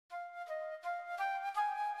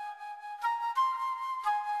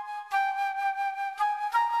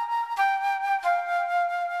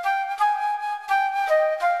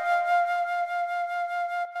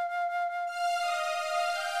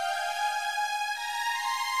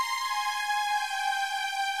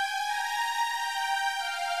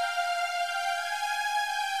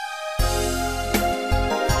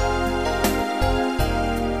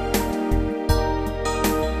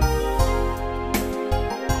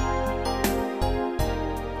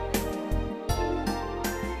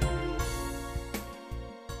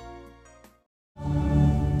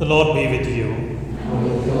The Lord be with you. And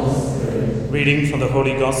with your spirit. Reading from the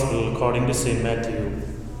Holy Gospel according to St. Matthew.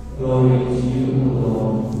 Glory to you, O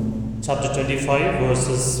Lord. Chapter 25,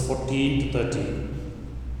 verses 14 to 30.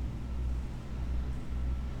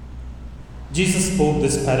 Jesus spoke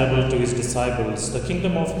this parable to his disciples. The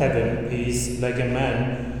kingdom of heaven is like a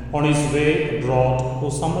man on his way abroad who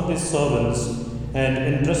summoned his servants and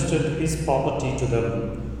entrusted his property to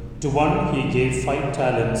them. To one he gave 5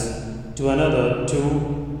 talents, to another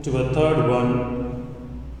 2, to a third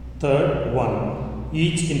one,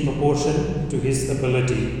 each in proportion to his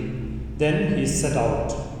ability. Then he set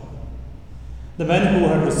out. The man who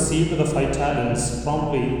had received the 5 talents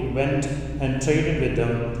promptly went and traded with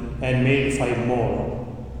them and made 5 more.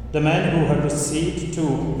 The man who had received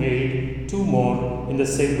 2 made 2 more in the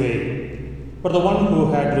same way. But the one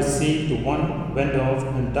who had received 1 went off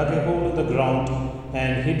and dug a hole in the ground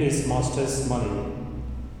and hid his master's money.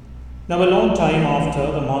 Now a long time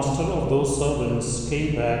after, the master of those servants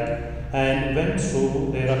came back and went through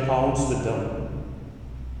their accounts with them.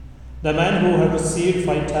 The man who had received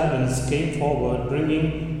 5 talents came forward,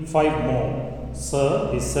 bringing 5 more. Sir,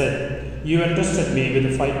 he said, you entrusted me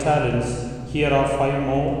with 5 talents. Here are 5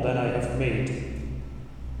 more than I have made.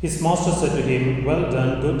 His master said to him, well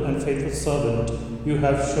done, good and faithful servant. You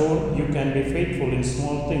have shown you can be faithful in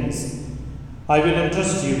small things. I will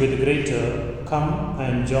entrust you with greater. Come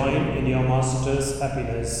and join in your master's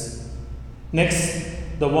happiness. Next,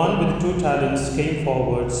 the one with 2 talents came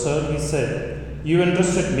forward. Sir, he said, you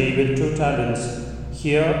entrusted me with 2 talents.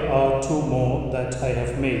 Here are 2 more that I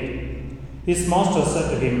have made. His master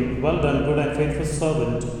said to him, well done, good and faithful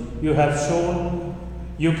servant. You have shown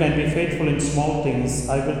you can be faithful in small things.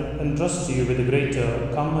 I will entrust you with greater.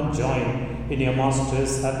 Come and join in your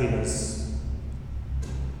master's happiness.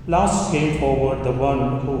 Last came forward the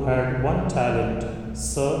one who had 1 talent.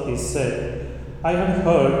 Sir, he said, I have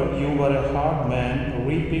heard you were a hard man,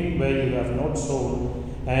 reaping where you have not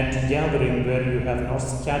sown, and gathering where you have not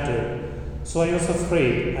scattered. So I was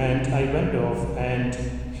afraid, and I went off and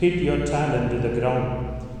hid your talent in the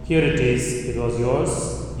ground. Here it is, it was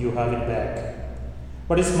yours, you have it back.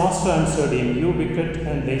 But his master answered him, you wicked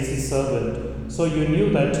and lazy servant, so you knew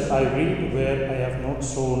that I reap where I have not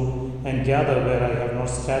sown, and gather where I have not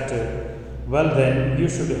scattered. Well then, you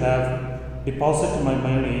should have deposited my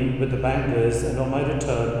money with the bankers, and on my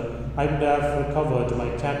return I would have recovered my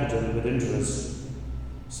capital with interest.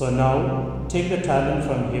 So now, take the talent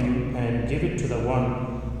from him and give it to the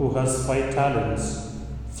one who has 5 talents.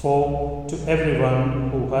 For to everyone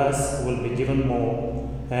who has will be given more,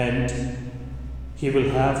 and he will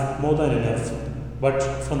have more than enough. But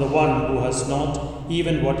from the one who has not,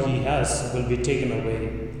 even what he has will be taken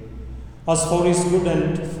away. As for his good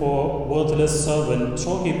and for worthless servant,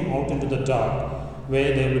 throw him out into the dark,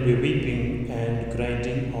 where there will be weeping and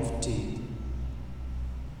grinding of teeth.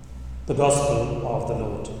 The Gospel of the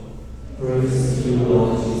Lord. Praise to you,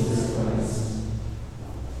 Lord Jesus Christ.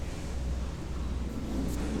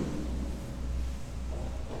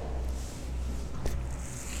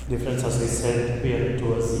 Dear friends, as we said, we are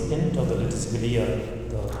towards the end of the liturgical year,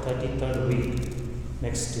 the 33rd week.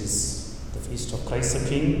 Next is the Feast of Christ the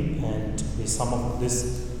King, and we sum up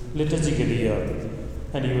this liturgical year.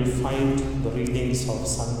 And you will find the readings of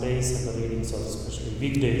Sundays and the readings of especially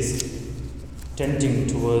weekdays tending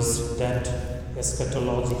towards that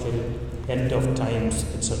eschatological end of times,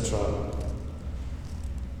 etc.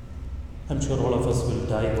 I'm sure all of us will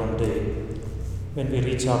die one day. When we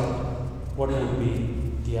reach up, what would be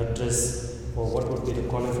the address or what would be the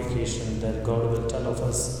qualification that God will tell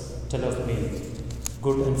of me?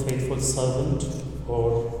 Good and faithful servant,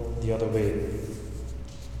 or the other way,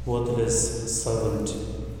 worthless servant.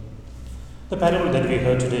 The parable that we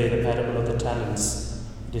heard today, the parable of the talents,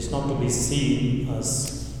 it is not to be seen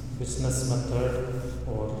as business method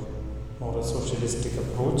or more a socialistic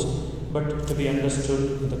approach, but to be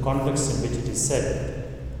understood in the context in which it is said.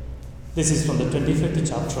 This is from the 25th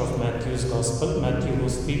chapter of Matthew's Gospel. Matthew, who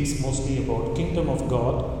speaks mostly about kingdom of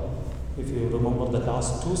God. If you remember the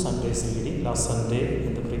last 2 Sundays reading, last Sunday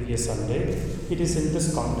and the previous Sunday, it is in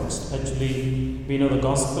this context. Actually, we know the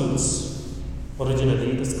Gospels,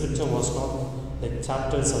 originally the scripture was not like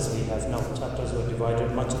chapters as we have now. Chapters were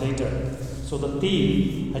divided much later. So the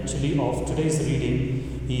theme actually of today's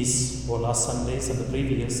reading is, for last Sundays and the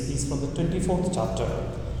previous, is from the 24th chapter,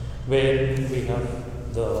 where we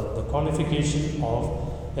have the qualification of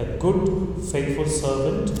a good, faithful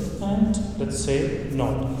servant and, let's say,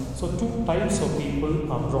 not. So 2 types of people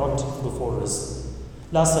are brought before us.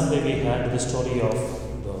 Last Sunday we had the story of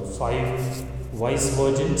the 5 wise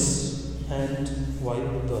virgins and why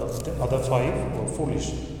the other 5 were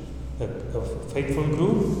foolish. a faithful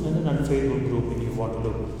group and an unfaithful group if you want to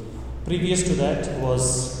look. Previous to that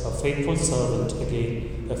was a faithful servant,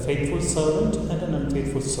 again, a faithful servant and an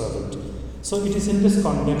unfaithful servant. So it is in this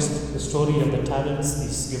context the story of the talents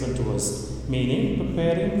is given to us, meaning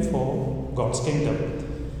preparing for God's kingdom.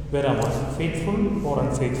 Where am I? Faithful or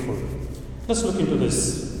unfaithful? Let's look into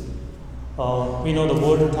this. We know the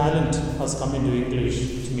word talent has come into English,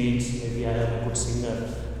 which means maybe I am a good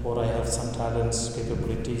singer or I have some talents,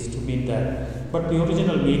 capabilities to mean that. But the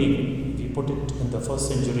original meaning, if you put it in the first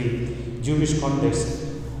century Jewish context,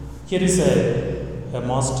 here is a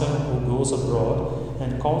master who goes abroad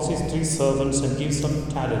and calls his 3 servants and gives them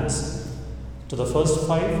talents. To the first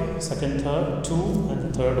 5, second, third, 2, and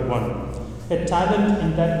the third 1. A talent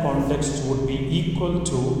in that context would be equal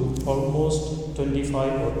to almost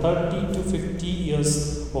 25 or 30 to 50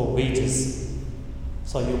 years of wages.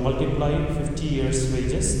 So you multiply 50 years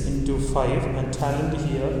wages into 5, and talent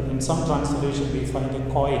here, in some translation we find a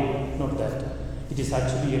coin, not that. It is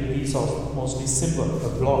actually a piece of mostly silver, a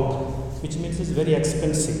block, which means it's very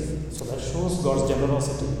expensive. So that shows God's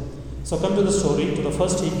generosity. So come to the story. To the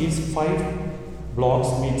first he gives 5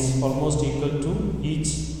 blocks, means almost equal to each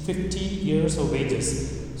 50 years of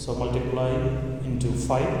wages. So multiply into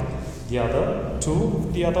 5, the other 2,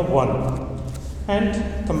 the other 1.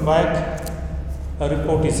 And come back, a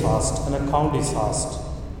report is asked, an account is asked.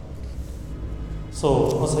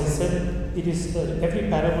 So, as I said, it is every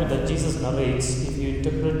parable that Jesus narrates, if you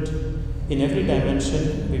interpret in every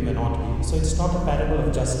dimension, we may not be. So, it's not a parable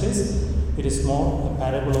of justice, it is more a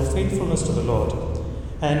parable of faithfulness to the Lord.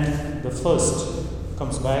 And the first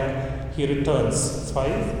comes back, he returns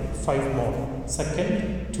 5 more.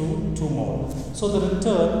 Second, 2 more. So, the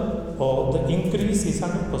return or the increase is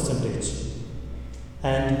 100%.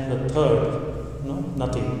 And the third,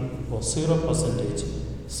 nothing or 0%.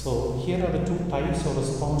 So here are the 2 types of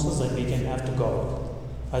responses that we can have to God.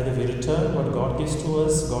 Either we return what God gives to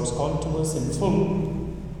us, God's called to us in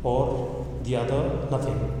full, or the other,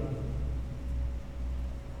 nothing.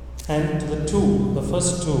 And the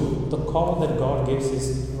first 2, the call that God gives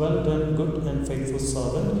is, well done, good and faithful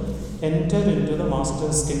servant, enter into the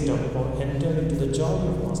Master's kingdom, or enter into the joy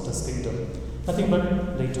of Master's kingdom. Nothing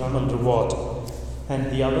but the eternal reward. And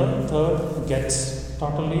the other, third, gets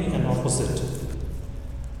totally an opposite.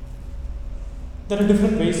 There are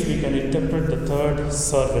different ways we can interpret the third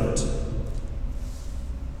servant.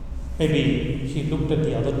 Maybe he looked at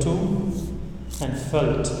the other 2 and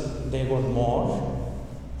felt they got more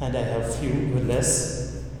and I have few with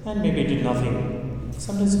less, and maybe did nothing.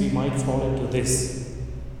 Sometimes we might fall into this.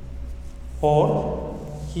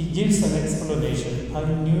 Or he gives an explanation. I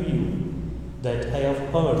knew you, that I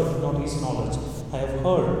have heard, not his knowledge, I have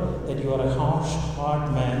heard that you are a harsh,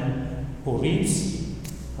 hard man who reaps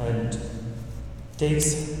and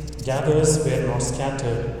gathers where not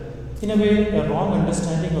scattered. In a way, a wrong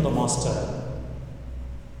understanding of the Master.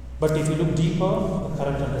 But if you look deeper, a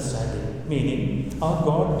correct understanding, meaning our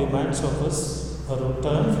God demands of us a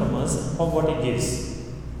return from us of what He gives.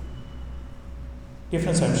 Dear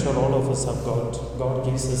friends, I'm sure all of us have got. God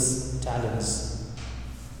gives us talents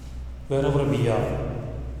wherever we are.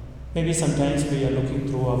 Maybe sometimes we are looking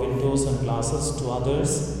through our windows and glasses to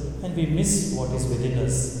others and we miss what is within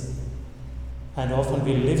us. And often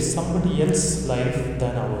we live somebody else's life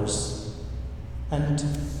than ours. And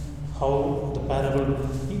how the parable,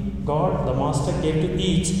 God, the Master, gave to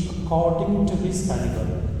each according to his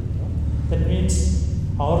caliber. That means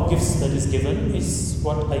our gifts that is given is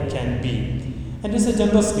what I can be. And it's a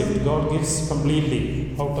generous gift. God gives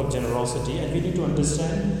completely out of generosity. And we need to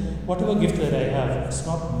understand whatever gift that I have, it's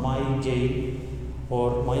not my gain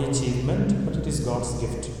or my achievement, but it is God's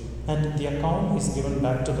gift. And the account is given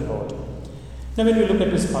back to the Lord. Now when we look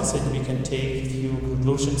at this passage, we can take a few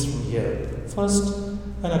conclusions from here. First,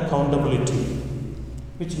 an accountability,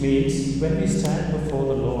 which means when we stand before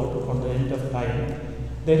the Lord on the end of time,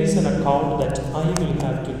 there is an account that I will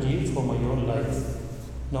have to give for my own life,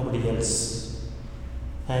 nobody else.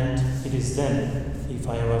 And it is then, if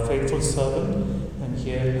I am a faithful servant, and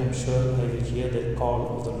here I'm sure I will hear the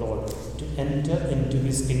call of the Lord to enter into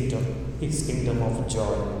His kingdom of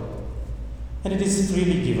joy. And it is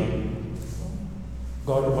freely given.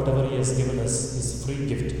 God, whatever He has given us is a free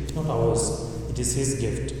gift, not ours. It is His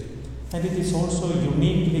gift. And it is also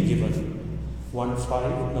uniquely given. 1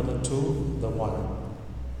 5, another 2, the 1.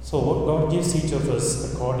 So what God gives each of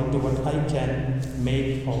us according to what I can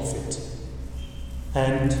make of it.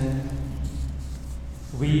 And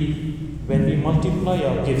when we multiply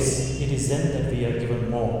our gifts, it is then that we are given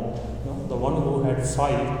more. The one who had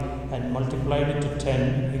 5 and multiplied it to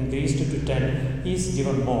 10, increased it to 10, is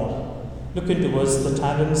given more. Look into us, the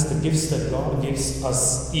talents, the gifts that God gives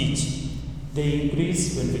us each. They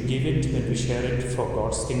increase when we give it, when we share it for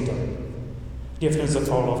God's kingdom. Dear friends, the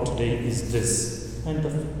call of today is this. And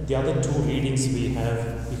the other two readings we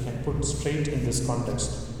have, we can put straight in this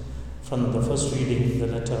context. From the first reading, the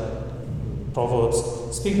letter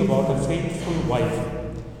Proverbs speak about a faithful wife.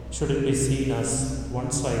 Should it be seen as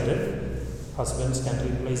one-sided? Husbands can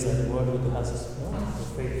replace that word with a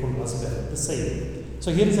faithful husband, the same.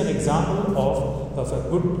 So here is an example of a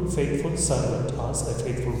good faithful servant as a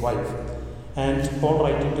faithful wife. And Paul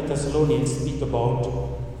writing to Thessalonians speak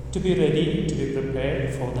about to be ready, to be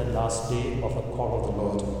prepared for the last day of a call of the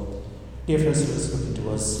Lord. Dear friends, let's look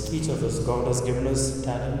into us. Each of us, God has given us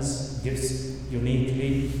talents, gifts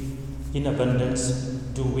uniquely, in abundance.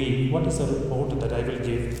 What is the report that I will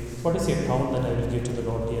give? What is the account that I will give to the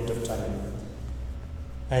Lord at the end of time?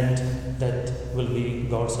 And that will be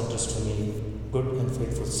God's address to me, good and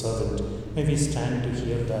faithful servant. May we stand to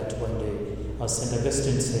hear that one day. As St.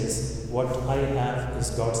 Augustine says, what I have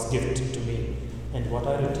is God's gift to me, and what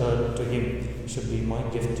I return to Him should be my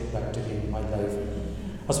gift back to Him, my life.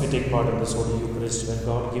 As we take part in this Holy Eucharist, when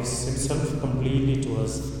God gives Himself completely to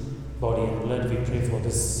us, body and blood, we pray for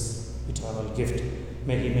this eternal gift.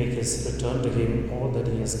 May He make His return to Him all that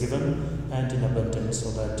He has given and in abundance,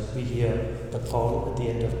 so that we hear the call at the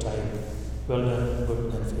end of time. Well done,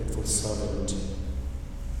 good and faithful servant.